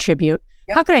contribute?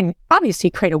 How can I obviously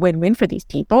create a win-win for these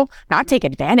people, not take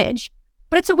advantage,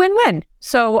 but it's a win-win.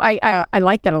 So I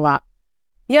like that a lot.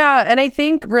 Yeah. And I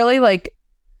think really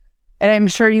and I'm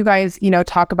sure you guys,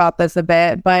 talk about this a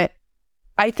bit, but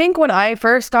I think when I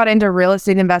first got into real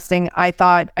estate investing, I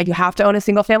thought you have to own a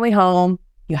single family home.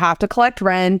 You have to collect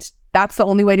rent. That's the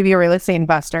only way to be a real estate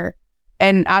investor.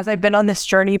 And as I've been on this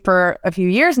journey for a few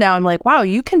years now, I'm like, wow,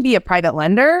 you can be a private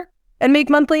lender and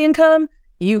make monthly income.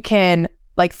 You can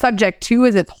subject to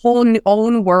is its whole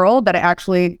own world that I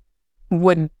actually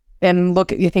would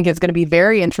you think it's going to be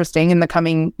very interesting in the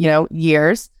coming,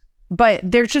 years. But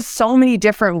there's just so many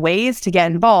different ways to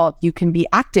get involved. You can be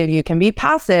active, you can be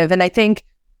passive. And I think,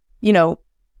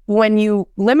 when you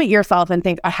limit yourself and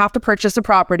think, I have to purchase a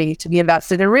property to be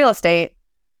invested in real estate,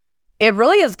 it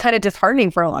really is kind of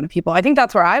disheartening for a lot of people. I think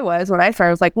that's where I was when I started.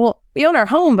 I was like, well, we own our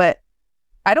home, but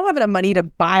I don't have enough money to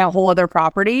buy a whole other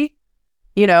property,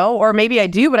 or maybe I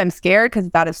do, but I'm scared because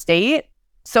it's out of state.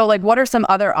 So what are some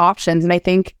other options? And I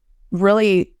think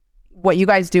really what you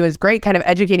guys do is great, kind of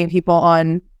educating people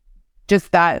on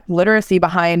just that literacy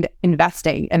behind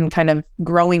investing and kind of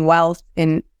growing wealth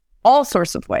in all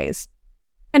sorts of ways.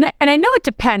 And I know it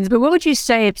depends, but what would you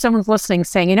say if someone's listening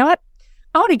saying, you know what,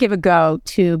 I want to give a go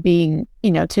to being,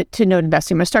 to note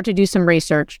investing. I'm going to start to do some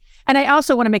research. And I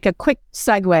also want to make a quick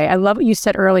segue. I love what you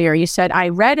said earlier. You said, I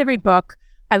read every book,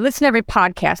 I listened to every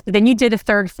podcast, but then you did a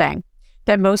third thing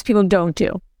that most people don't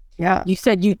do. Yeah. You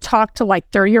said you talked to like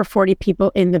 30 or 40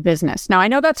 people in the business. Now, I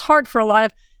know that's hard for a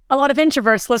lot of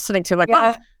introverts listening to, like,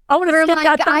 Yeah. I want to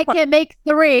Like, I can make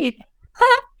 3.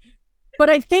 But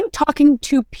I think talking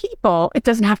to people, it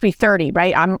doesn't have to be 30,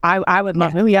 right? I would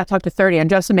love, talk to 30, and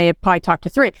Justin may have probably talked to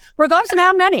 3. Regardless of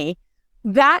how many,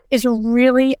 that is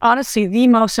really, honestly, the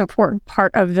most important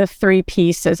part of the 3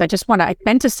 pieces. I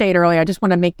meant to say it earlier. I just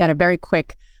want to make that a very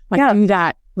quick, do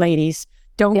that, ladies.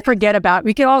 Don't forget about,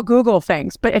 we can all Google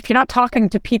things, but if you're not talking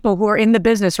to people who are in the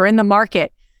business or in the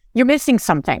market, you're missing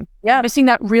something. Yeah. Missing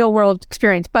that real world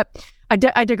experience. But I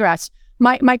digress.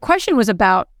 My question was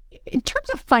about, in terms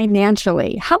of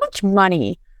financially, how much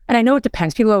money, and I know it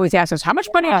depends. People always ask us, how much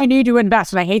money do you need to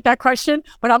invest? And I hate that question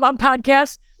when I'm on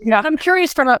podcasts. Yeah. I'm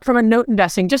curious from a note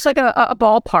investing, just like a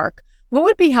ballpark, what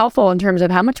would be helpful in terms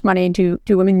of how much money do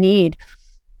women need,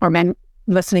 or men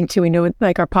listening to, we know,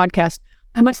 like our podcast,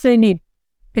 how much do they need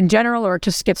in general, or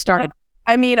just get started?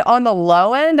 I mean, on the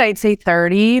low end, I'd say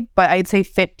 30, but I'd say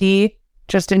 50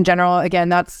 just in general.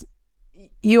 Again,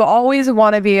 you always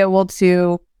want to be able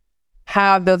to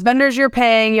have those vendors you're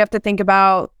paying. You have to think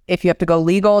about, if you have to go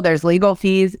legal, there's legal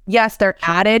fees. Yes, they're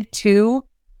added to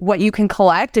what you can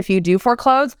collect if you do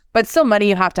foreclose, but still money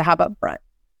you have to have up front.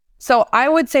 So I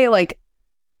would say like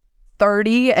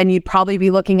 30, and you'd probably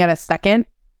be looking at a second.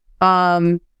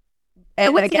 And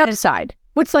what's the upside?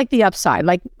 What's like the upside?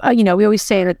 Like, we always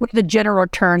say that, what are the general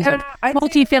returns of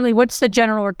multifamily? What's the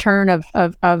general return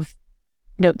of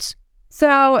notes?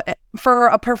 So for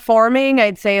a performing,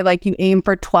 I'd say like you aim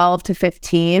for 12 to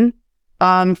 15.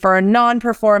 For a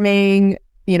non-performing,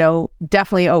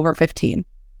 definitely over 15.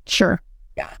 Sure.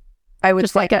 Yeah. I would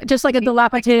just like a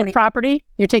dilapidated property,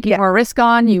 you're taking more risk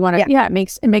on. You want to, it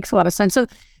makes a lot of sense. So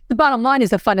the bottom line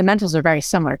is the fundamentals are very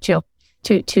similar to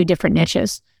different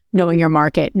niches, knowing your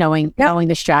market, knowing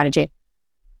the strategy.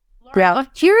 I'm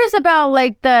curious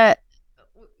about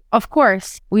of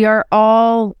course, we are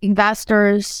all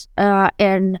investors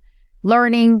and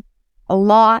learning a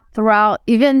lot throughout,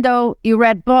 even though you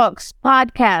read books,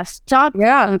 podcasts, job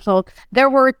council, there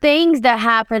were things that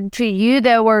happened to you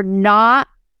that were not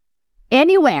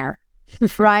anywhere,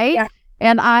 right? Yeah.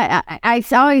 And I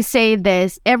always say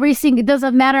this, it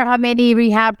doesn't matter how many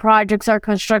rehab projects or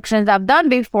constructions I've done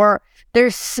before,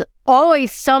 there's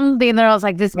always something that I was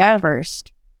like, this guy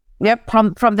first. Yep.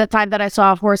 From the time that I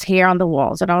saw a horse hair on the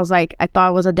walls, and I was like, I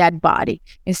thought it was a dead body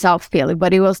in South Philly,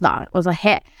 but it was not. It was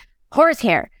a horse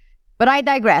hair. But I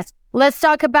digress. Let's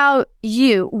talk about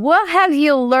you. What have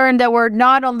you learned that were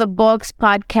not on the books,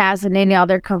 podcasts, and any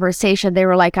other conversation? They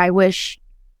were like, I wish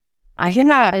I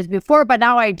had this before, but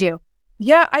now I do.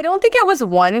 Yeah, I don't think it was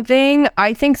one thing.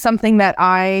 I think something that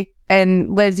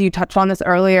and Liz, you touched on this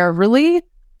earlier, really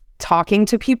talking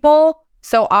to people.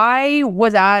 So it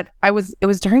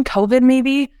was during COVID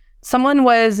maybe, someone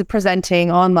was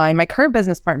presenting online, my current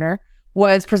business partner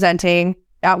was presenting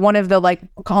at one of the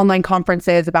online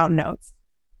conferences about notes.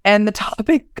 And the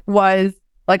topic was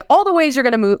all the ways you're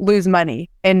going to lose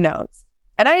money in notes.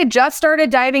 And I had just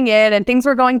started diving in and things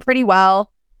were going pretty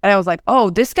well. And I was like, oh,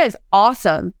 this guy's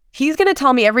awesome. He's going to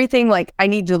tell me everything I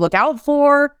need to look out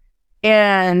for.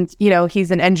 And, he's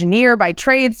an engineer by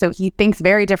trade, so he thinks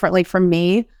very differently from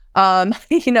me. So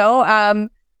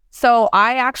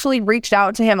I actually reached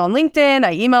out to him on LinkedIn.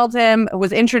 I emailed him,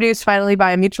 was introduced finally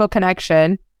by a mutual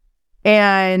connection.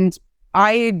 And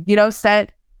I,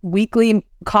 set weekly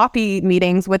coffee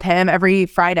meetings with him every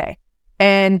Friday.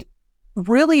 And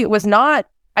really, it was not,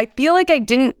 I feel like I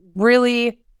didn't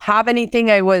really have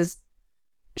anything I was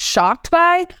shocked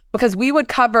by, because we would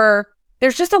cover,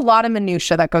 there's just a lot of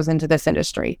minutia that goes into this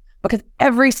industry, because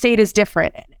every state is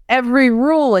different. Every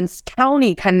rule and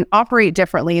county can operate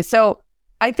differently. So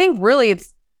I think really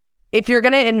if you're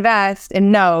going to invest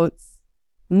in notes,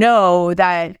 know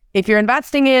that if you're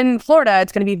investing in Florida,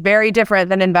 it's going to be very different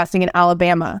than investing in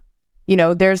Alabama.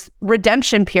 There's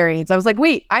redemption periods. I was like,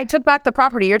 wait, I took back the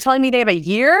property. You're telling me they have a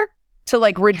year to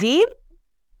redeem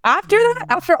after that,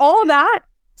 after all of that?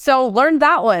 So learned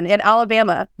that one in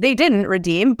Alabama. They didn't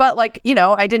redeem, but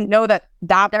I didn't know that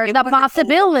there's a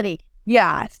possibility.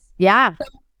 Yes. Yeah. So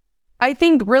I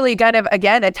think really kind of,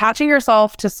 again, attaching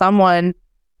yourself to someone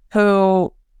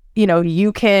who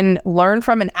you can learn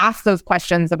from and ask those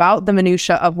questions about the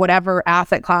minutia of whatever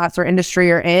asset class or industry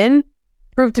you're in,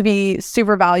 prove to be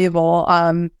super valuable.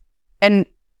 And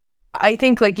I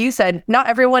think, like you said, not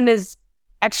everyone is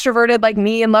extroverted like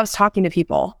me and loves talking to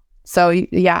people. So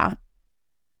yeah.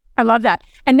 I love that.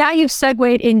 And now you've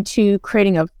segued into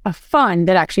creating a fund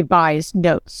that actually buys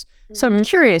notes. So I'm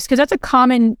curious, because that's a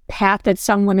common path that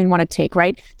some women want to take,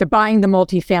 right? They're buying the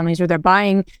multifamilies, or they're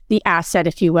buying the asset,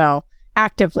 if you will,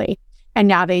 actively. And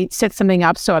now they set something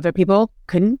up so other people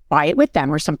couldn't buy it with them,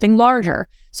 or something larger.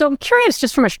 So I'm curious,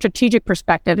 just from a strategic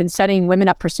perspective, in setting women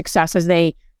up for success as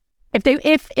they, if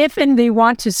they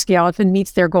want to scale, if it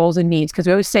meets their goals and needs, because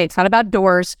we always say it's not about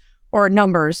doors or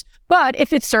numbers, but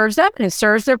if it serves them and it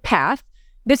serves their path,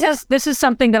 this is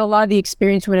something that a lot of the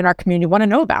experienced women in our community want to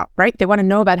know about, right? They want to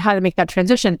know about how to make that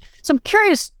transition. So I'm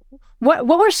curious, what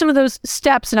were some of those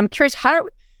steps? And I'm curious,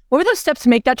 what were those steps to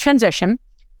make that transition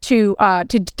to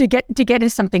get into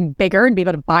something bigger and be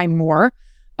able to buy more,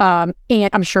 and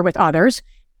I'm sure with others.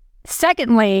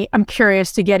 Secondly, I'm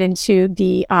curious to get into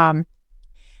the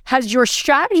has your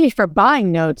strategy for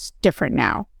buying notes different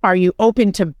now? Are you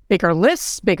open to bigger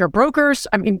lists, bigger brokers?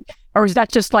 I mean, or is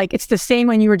that just like it's the same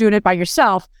when you were doing it by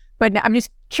yourself? But I'm just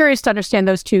curious to understand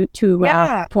those two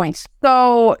points.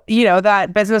 So,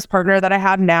 that business partner that I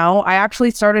have now, I actually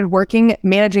started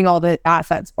managing all the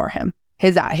assets for him,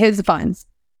 his funds.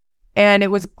 And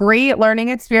it was great learning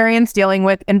experience dealing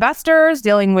with investors,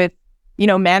 dealing with,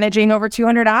 managing over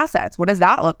 200 assets. What does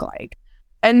that look like?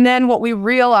 And then what we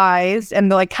realized,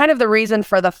 and kind of the reason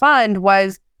for the fund,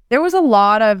 was there was a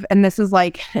lot of, and this is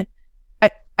like,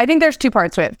 I think there's two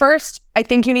parts to it. First, I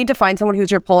think you need to find someone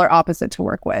who's your polar opposite to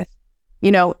work with.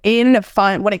 In a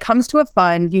fund, when it comes to a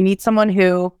fund, you need someone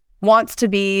who wants to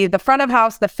be the front of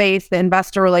house, the face, the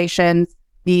investor relations,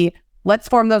 let's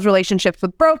form those relationships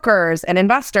with brokers and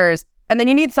investors. And then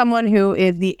you need someone who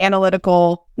is the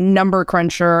analytical number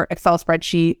cruncher, Excel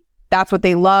spreadsheet. That's what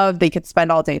they love. They could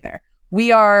spend all day there.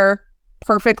 We are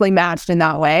perfectly matched in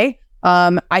that way.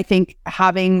 I think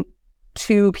having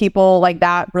two people like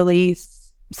that really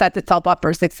sets itself up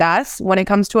for success when it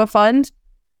comes to a fund.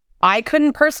 I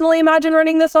couldn't personally imagine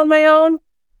running this on my own,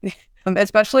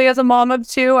 especially as a mom of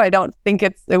two. I don't think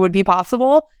it would be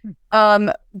possible.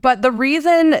 But the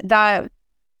reason that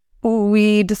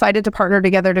we decided to partner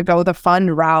together to go the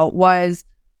fund route was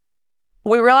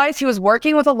we realized he was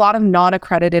working with a lot of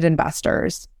non-accredited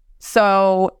investors.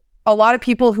 So a lot of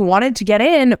people who wanted to get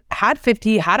in had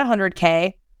 50, had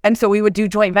 100K. And so we would do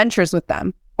joint ventures with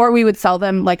them, or we would sell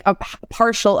them like a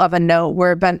partial of a note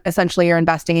where essentially you're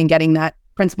investing and getting that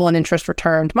principal and interest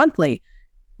returned monthly.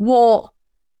 Well,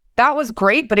 that was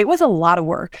great, but it was a lot of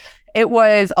work. It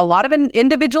was a lot of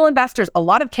individual investors, a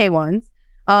lot of K1s.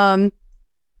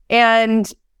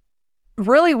 And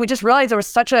really, we just realized there was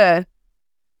such a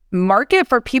market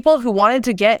for people who wanted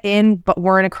to get in but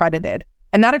weren't accredited.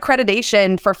 And that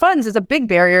accreditation for funds is a big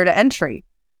barrier to entry.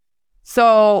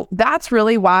 So that's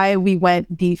really why we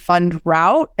went the fund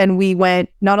route. And we went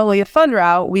not only a fund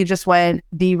route, we just went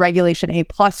the Regulation A+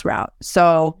 route.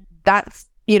 So that's,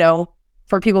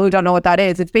 for people who don't know what that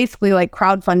is, it's basically like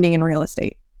crowdfunding in real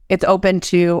estate. It's open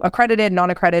to accredited,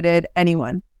 non-accredited,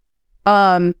 anyone.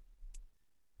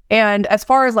 And as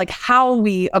far as like how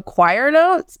we acquire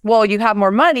notes, well, you have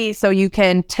more money, so you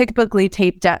can typically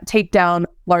take down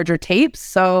larger tapes.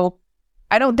 So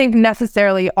I don't think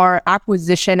necessarily our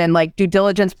acquisition and like due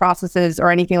diligence processes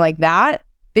or anything like that,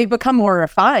 they've become more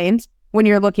refined when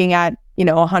you're looking at,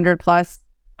 100 plus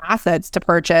assets to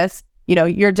purchase.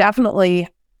 You're definitely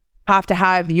have to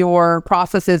have your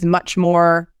processes much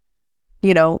more,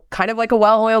 kind of like a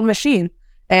well-oiled machine.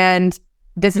 And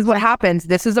this is what happens.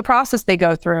 This is a process they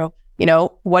go through.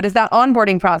 What does that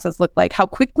onboarding process look like? How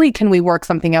quickly can we work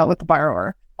something out with the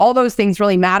borrower? All those things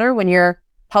really matter when you're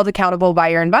held accountable by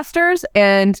your investors.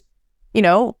 And,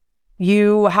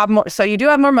 you have more, so you do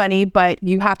have more money, but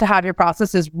you have to have your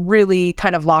processes really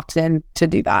kind of locked in to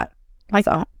do that. Like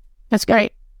that. That's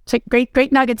great. So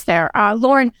great nuggets there.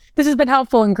 Lauren, this has been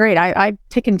helpful and great. I've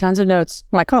taken tons of notes.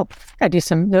 I'm like, I gotta do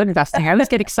some note investing. I always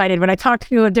get excited when I talk to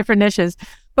people in different niches.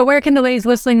 But where can the ladies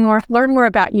listening learn more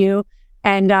about you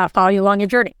and follow you along your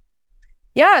journey?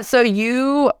 Yeah. So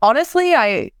you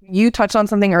touched on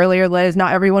something earlier, Liz.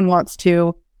 Not everyone wants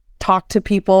to talk to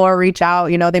people or reach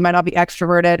out. They might not be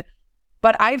extroverted.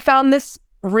 But I found this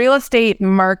real estate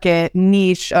market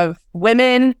niche of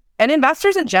women and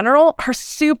investors in general are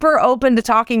super open to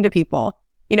talking to people,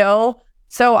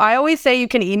 So I always say you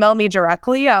can email me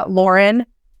directly at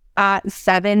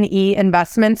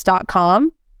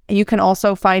lauren@7einvestments.com. You can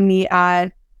also find me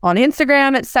on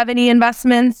Instagram at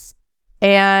 7einvestments.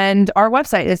 And our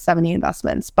website is 70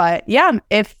 Investments. But yeah,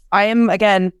 if I am,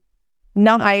 again,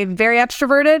 I'm very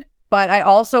extroverted, but I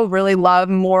also really love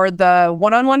more the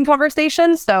one-on-one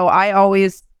conversations. So I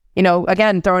always,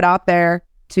 again, throw it out there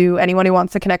to anyone who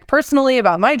wants to connect personally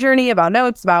about my journey, about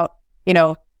notes, about,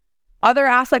 other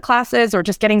asset classes, or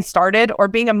just getting started, or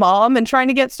being a mom and trying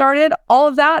to get started. All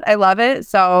of that, I love it.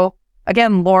 So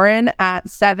again, Lauren at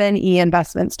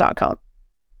 7einvestments.com.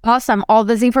 Awesome. All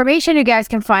this information you guys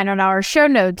can find on our show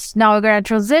notes. Now we're going to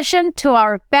transition to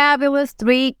our fabulous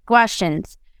 3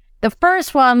 questions. The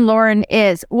first one, Lauren,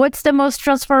 is what's the most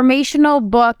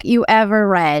transformational book you ever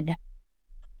read?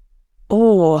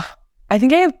 Oh, I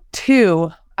think I have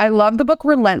 2. I love the book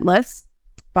Relentless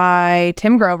by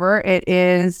Tim Grover. It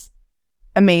is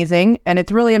amazing, and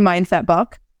it's really a mindset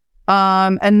book.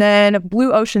 And then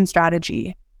Blue Ocean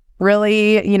Strategy.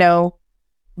 Really,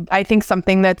 I think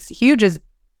something that's huge is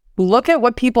look at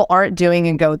what people aren't doing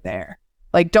and go there.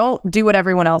 Like, don't do what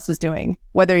everyone else is doing,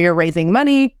 whether you're raising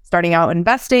money, starting out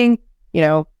investing,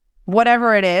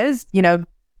 whatever it is,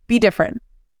 be different.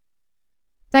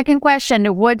 Second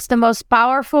question, what's the most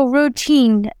powerful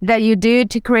routine that you do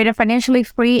to create a financially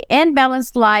free and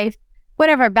balanced life,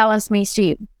 whatever balance means to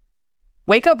you?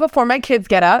 Wake up before my kids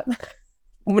get up.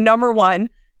 Number 1,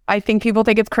 I think people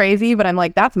think it's crazy, but I'm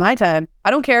like, that's my time.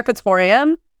 I don't care if it's 4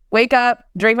 a.m. Wake up,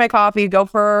 drink my coffee, do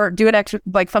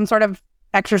an some sort of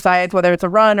exercise, whether it's a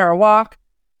run or a walk,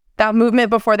 that movement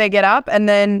before they get up. And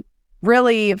then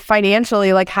really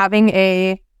financially, like having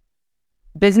a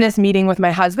business meeting with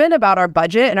my husband about our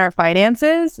budget and our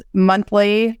finances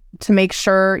monthly to make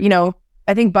sure,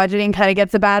 I think budgeting kind of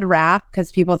gets a bad rap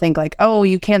because people think like, oh,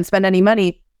 you can't spend any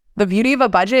money. The beauty of a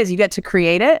budget is you get to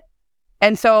create it.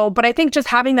 And so, but I think just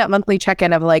having that monthly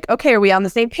check-in of like, okay, are we on the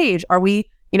same page? Are we,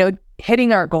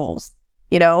 hitting our goals?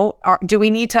 Do we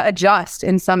need to adjust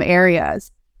in some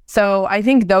areas? So I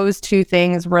think those 2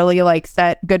 things really like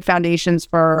set good foundations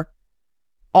for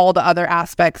all the other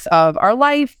aspects of our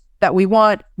life that we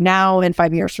want now and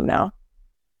 5 years from now.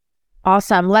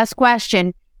 Awesome. Last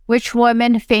question. Which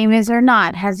woman, famous or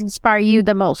not, has inspired you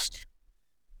the most?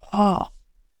 Oh,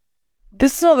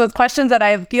 this is one of those questions that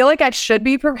I feel like I should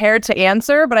be prepared to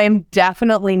answer, but I am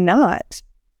definitely not.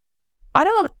 I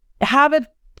don't have a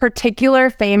particular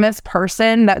famous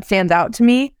person that stands out to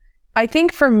me. I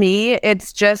think for me,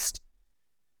 it's just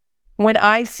when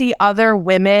I see other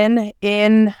women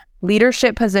in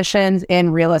leadership positions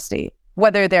in real estate,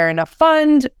 whether they're in a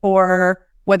fund or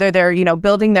whether they're,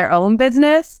 building their own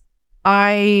business,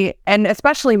 and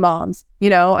especially moms,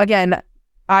 again,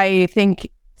 I think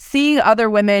seeing other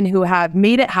women who have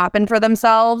made it happen for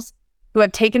themselves, who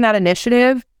have taken that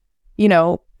initiative,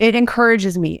 it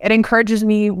encourages me. It encouraged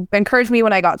me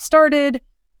when I got started.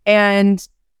 And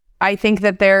I think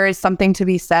that there is something to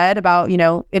be said about,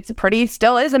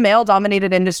 still is a male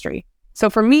dominated industry.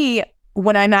 So for me,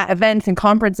 when I'm at events and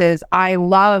conferences, I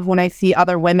love when I see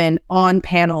other women on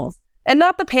panels, and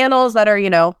not the panels that are,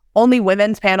 only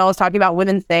women's panels talking about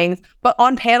women's things, but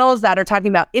on panels that are talking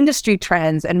about industry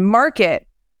trends and market.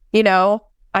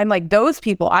 I'm like, those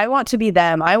people, I want to be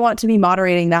them. I want to be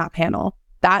moderating that panel.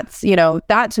 That's,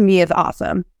 that to me is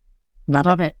awesome. I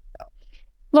love it.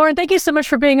 Lauren, thank you so much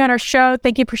for being on our show.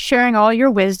 Thank you for sharing all your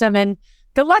wisdom, and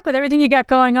good luck with everything you got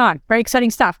going on. Very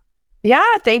exciting stuff.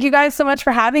 Yeah. Thank you guys so much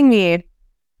for having me.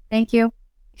 Thank you.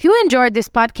 If you enjoyed this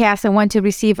podcast and want to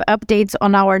receive updates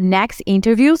on our next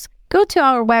interviews, go to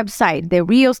our website,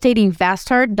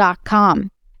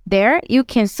 therealestateinvestor.com. There, you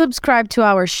can subscribe to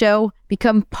our show,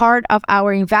 become part of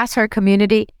our investor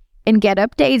community, and get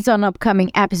updates on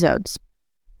upcoming episodes.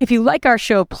 If you like our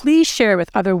show, please share with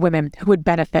other women who would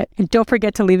benefit. And don't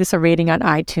forget to leave us a rating on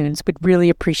iTunes. We'd really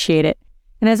appreciate it.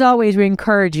 And as always, we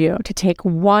encourage you to take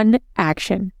one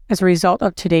action as a result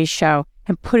of today's show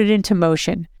and put it into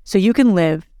motion so you can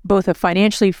live both a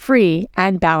financially free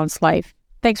and balanced life.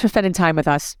 Thanks for spending time with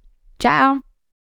us. Ciao.